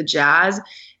losses to the Jazz,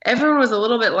 everyone was a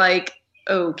little bit like,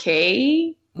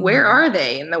 okay, where are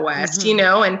they in the West?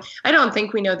 And I don't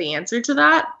think we know the answer to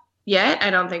that yet. I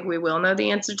don't think we will know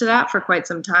the answer to that for quite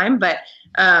some time, but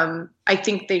I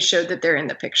think they showed that they're in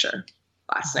the picture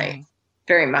last night.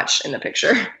 Very much in the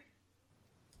picture.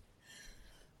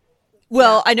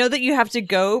 Well, I know that you have to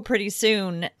go pretty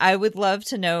soon. I would love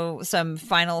to know some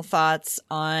final thoughts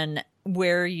on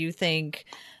where you think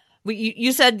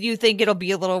you said you think it'll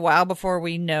be a little while before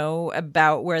we know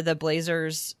about where the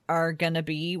Blazers are going to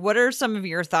be. What are some of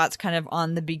your thoughts kind of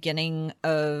on the beginning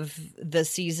of the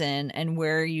season and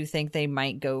where you think they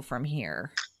might go from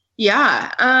here?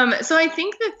 Yeah. So I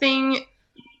think the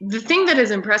thing that has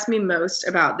impressed me most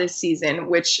about this season,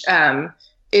 which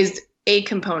is a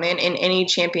component in any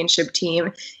championship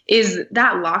team, is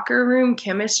that locker room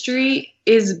chemistry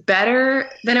is better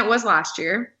than it was last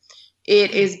year.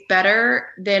 It is better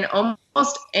than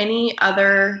almost any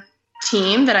other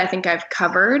team that I think I've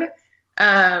covered.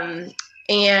 And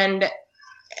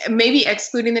maybe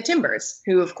excluding the Timbers,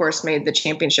 who of course made the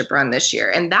championship run this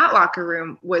year. And that locker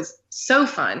room was so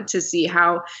fun to see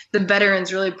how the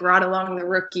veterans really brought along the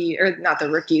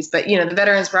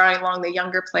veterans brought along the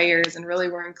younger players and really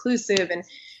were inclusive. And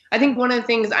I think one of the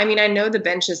things, I mean, I know the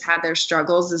bench has had their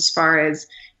struggles as far as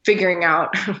figuring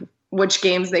out which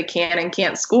games they can and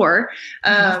can't score.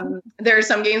 There are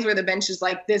some games where the bench is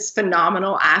like this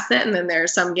phenomenal asset. And then there are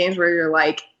some games where you're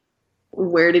like,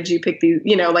 where did you pick these,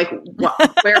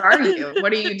 where are you?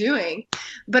 What are you doing?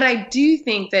 But I do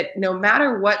think that no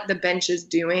matter what the bench is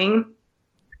doing,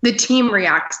 the team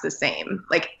reacts the same.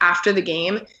 Like after the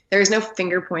game, there is no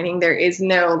finger pointing. There is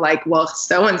no like, well,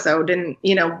 so-and-so didn't,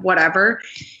 whatever.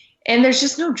 And there's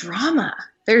just no drama.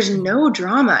 there's no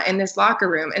drama in this locker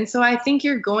room. And so I think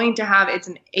you're going to have, it's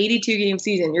an 82 game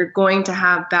season. You're going to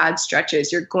have bad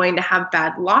stretches. You're going to have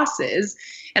bad losses.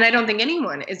 And I don't think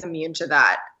anyone is immune to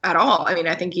that at all. I mean,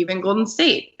 I think even Golden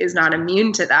State is not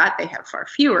immune to that. They have far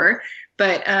fewer.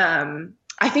 But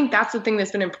I think that's the thing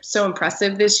that's been so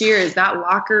impressive this year is that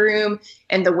locker room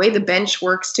and the way the bench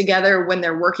works together when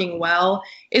they're working well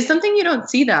is something you don't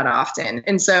see that often.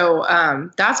 And so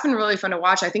that's been really fun to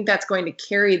watch. I think that's going to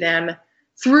carry them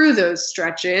through those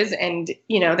stretches. And,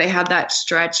 you know, they had that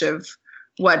stretch of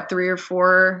 3 or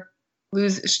 4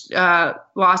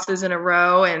 losses in a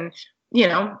row. And, you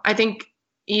know, I think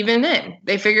even then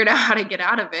they figured out how to get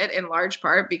out of it in large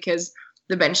part because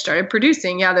the bench started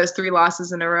producing. Yeah, those 3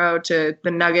 losses in a row to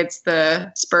the Nuggets,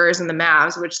 the Spurs, and the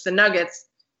Mavs, which the Nuggets,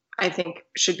 I think,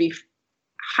 should be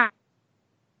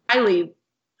highly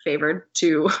favored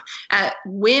to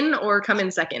win or come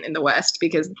in second in the West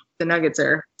because the Nuggets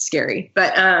are scary.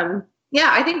 But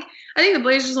yeah, I think the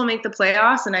Blazers will make the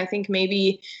playoffs, and I think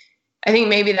maybe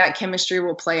that chemistry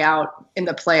will play out in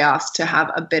the playoffs to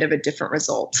have a bit of a different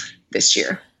result this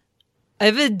year. I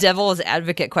have a devil's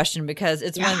advocate question because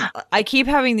it's when I keep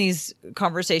having these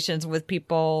conversations with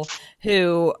people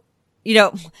who, you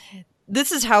know,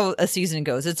 this is how a season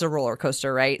goes. It's a roller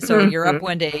coaster, right? So you're up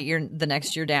one day, the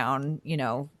next you're down, you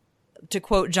know, to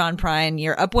quote John Prine,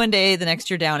 you're up one day, the next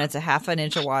you're down, it's a half an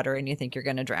inch of water and you think you're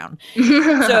going to drown.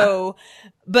 So,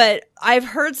 but I've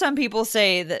heard some people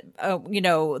say that, you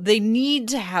know, they need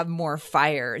to have more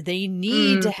fire. They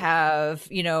need to have,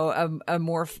 you know, a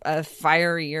more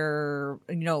fierier,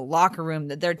 you know, locker room,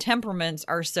 that their temperaments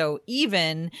are so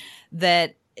even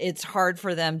that it's hard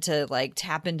for them to like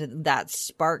tap into that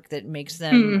spark that makes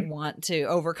them want to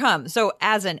overcome. So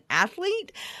as an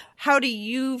athlete, how do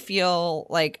you feel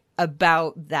like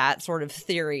about that sort of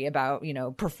theory about, you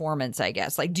know, performance, I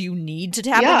guess? Like, do you need to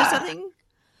tap into something?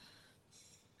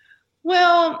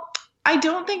 Well, I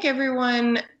don't think every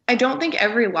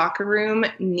locker room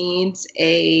needs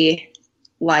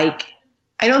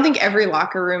I don't think every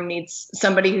locker room needs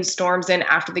somebody who storms in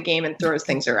after the game and throws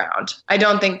things around. I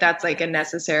don't think that's like a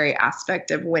necessary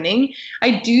aspect of winning.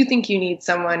 I do think you need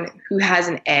someone who has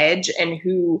an edge and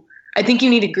I think you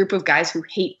need a group of guys who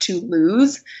hate to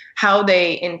lose. How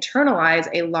they internalize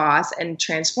a loss and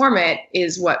transform it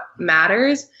is what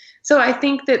matters. So I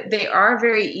think that they are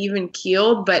very even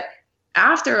keeled, but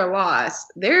after a loss,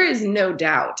 there is no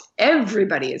doubt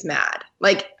everybody is mad.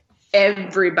 Like,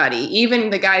 everybody,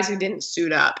 even the guys who didn't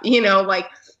suit up, you know, like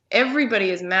everybody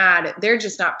is mad. They're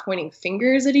just not pointing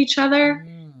fingers at each other,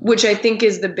 which I think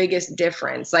is the biggest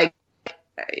difference. Like,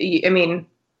 I mean,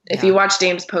 if you watch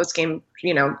Dame's post-game,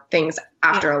 you know, things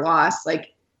after a loss,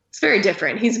 like it's very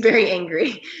different. He's very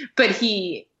angry, but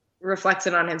he reflects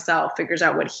it on himself, figures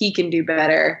out what he can do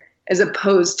better, as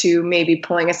opposed to maybe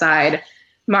pulling aside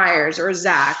Myers or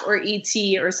Zach or ET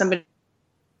or somebody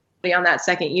on that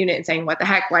second unit and saying, what the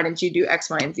heck, why didn't you do X,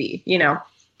 Y, and Z? You know,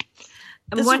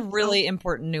 this is a really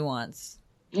important nuance.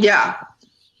 Yeah.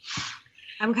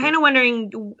 I'm kind of wondering,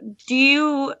 do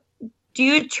you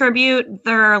attribute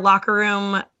their locker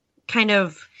room kind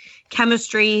of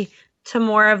chemistry to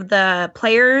more of the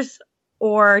players,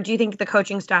 or do you think the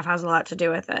coaching staff has a lot to do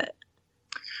with it?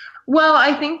 Well,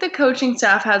 I think the coaching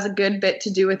staff has a good bit to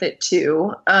do with it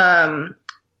too.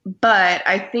 But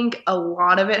I think a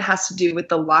lot of it has to do with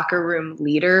the locker room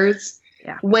leaders.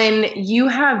 Yeah. When you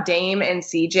have Dame and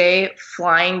CJ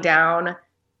flying down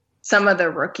some of the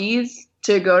rookies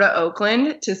to go to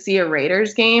Oakland to see a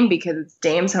Raiders game because it's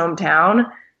Dame's hometown.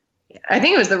 I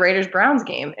think it was the Raiders-Browns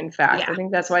game, in fact. Yeah. I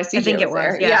think that's why CJ was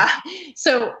there. Yeah.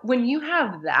 So when you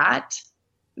have that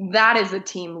is a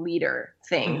team leader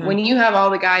thing. When you have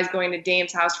all the guys going to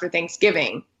Dame's house for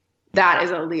Thanksgiving, that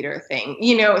is a leader thing,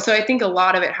 you know? So I think a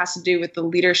lot of it has to do with the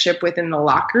leadership within the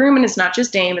locker room. And it's not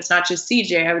just Dame, it's not just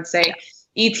CJ. I would say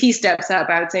ET steps up.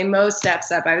 I would say Mo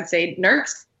steps up. I would say Nurk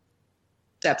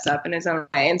steps up in his own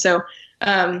way. And so,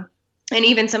 and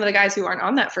even some of the guys who aren't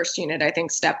on that first unit, I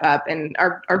think, step up and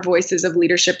are voices of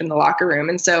leadership in the locker room.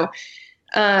 And so,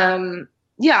 so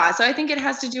I think it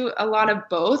has to do a lot of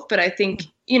both, but I think,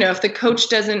 you know, if the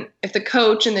coach and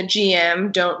the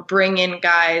GM don't bring in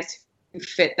guys who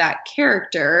fit that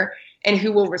character and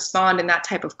who will respond in that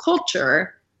type of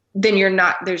culture, then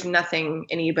there's nothing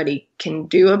anybody can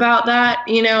do about that,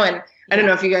 you know? And I don't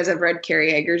know if you guys have read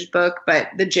Carrie Eger's book, but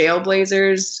the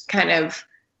Jailblazers kind of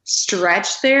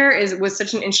stretch there was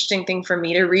such an interesting thing for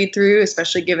me to read through,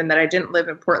 especially given that I didn't live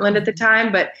in Portland at the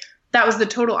time, but that was the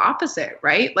total opposite,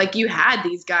 right? Like, you had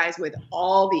these guys with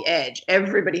all the edge.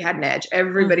 Everybody had an edge.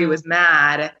 Everybody was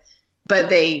mad, but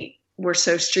they were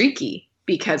so streaky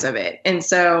because of it. And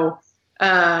so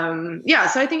Yeah,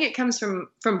 so I think it comes from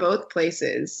both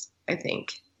places, I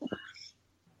think.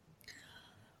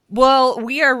 Well,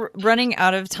 we are running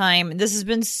out of time. This has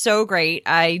been so great.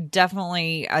 I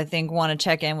think, want to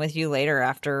check in with you later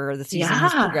after the season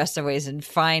has progressed a ways and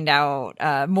find out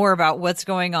more about what's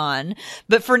going on.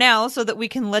 But for now, so that we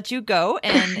can let you go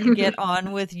and get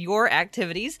on with your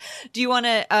activities, do you want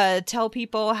to tell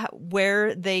people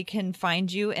where they can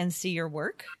find you and see your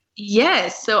work?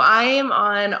 Yes. So I am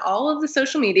on all of the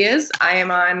social medias. I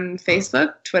am on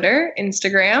Facebook, Twitter,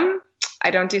 Instagram. I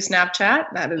don't do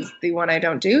Snapchat. That is the one I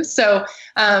don't do. So,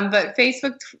 but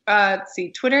Facebook,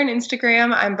 Twitter and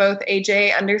Instagram, I'm both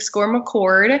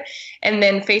AJ_McCord. And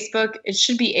then Facebook, it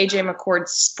should be AJ McCord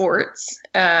Sports.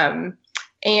 And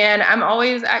I'm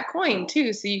always at KOIN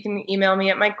too. So you can email me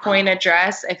at my KOIN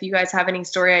address. If you guys have any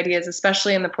story ideas,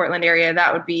 especially in the Portland area,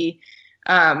 that would be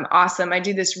awesome. I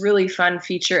do this really fun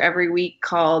feature every week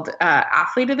called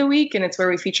Athlete of the Week. And it's where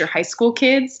we feature high school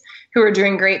kids who are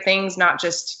doing great things, not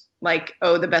just like,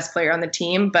 the best player on the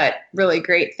team, but really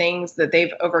great things that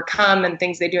they've overcome and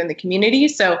things they do in the community.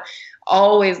 So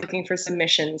always looking for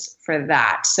submissions for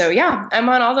that. So yeah, I'm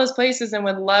on all those places and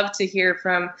would love to hear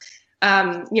from,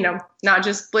 not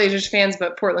just Blazers fans,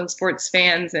 but Portland sports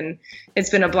fans. And it's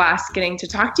been a blast getting to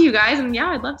talk to you guys. And yeah,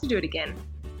 I'd love to do it again.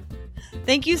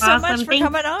 Thank you so much for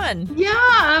coming on.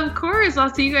 Yeah, of course.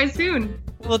 I'll see you guys soon.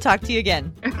 We'll talk to you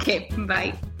again. Okay,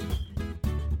 bye.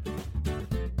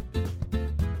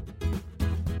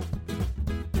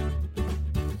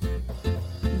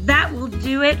 That will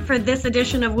do it for this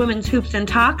edition of Women's Hoops and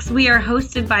Talks. We are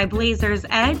hosted by Blazers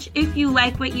Edge. If you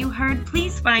like what you heard,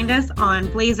 please find us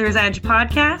on Blazers Edge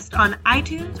Podcast on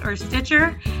iTunes or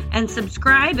Stitcher and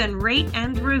subscribe and rate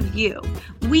and review.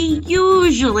 We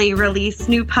usually release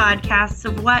new podcasts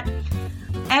of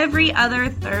every other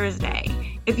Thursday.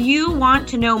 If you want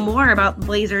to know more about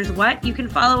Blazers What, you can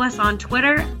follow us on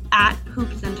Twitter at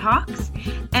Hoops and Talks.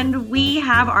 And we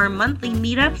have our monthly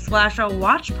meetup / a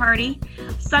watch party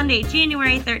Sunday,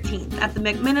 January 13th at the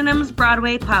McMinim's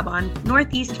Broadway Pub on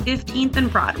Northeast 15th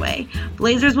and Broadway.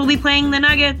 Blazers will be playing the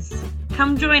Nuggets.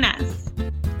 Come join us.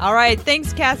 All right.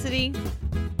 Thanks, Cassidy.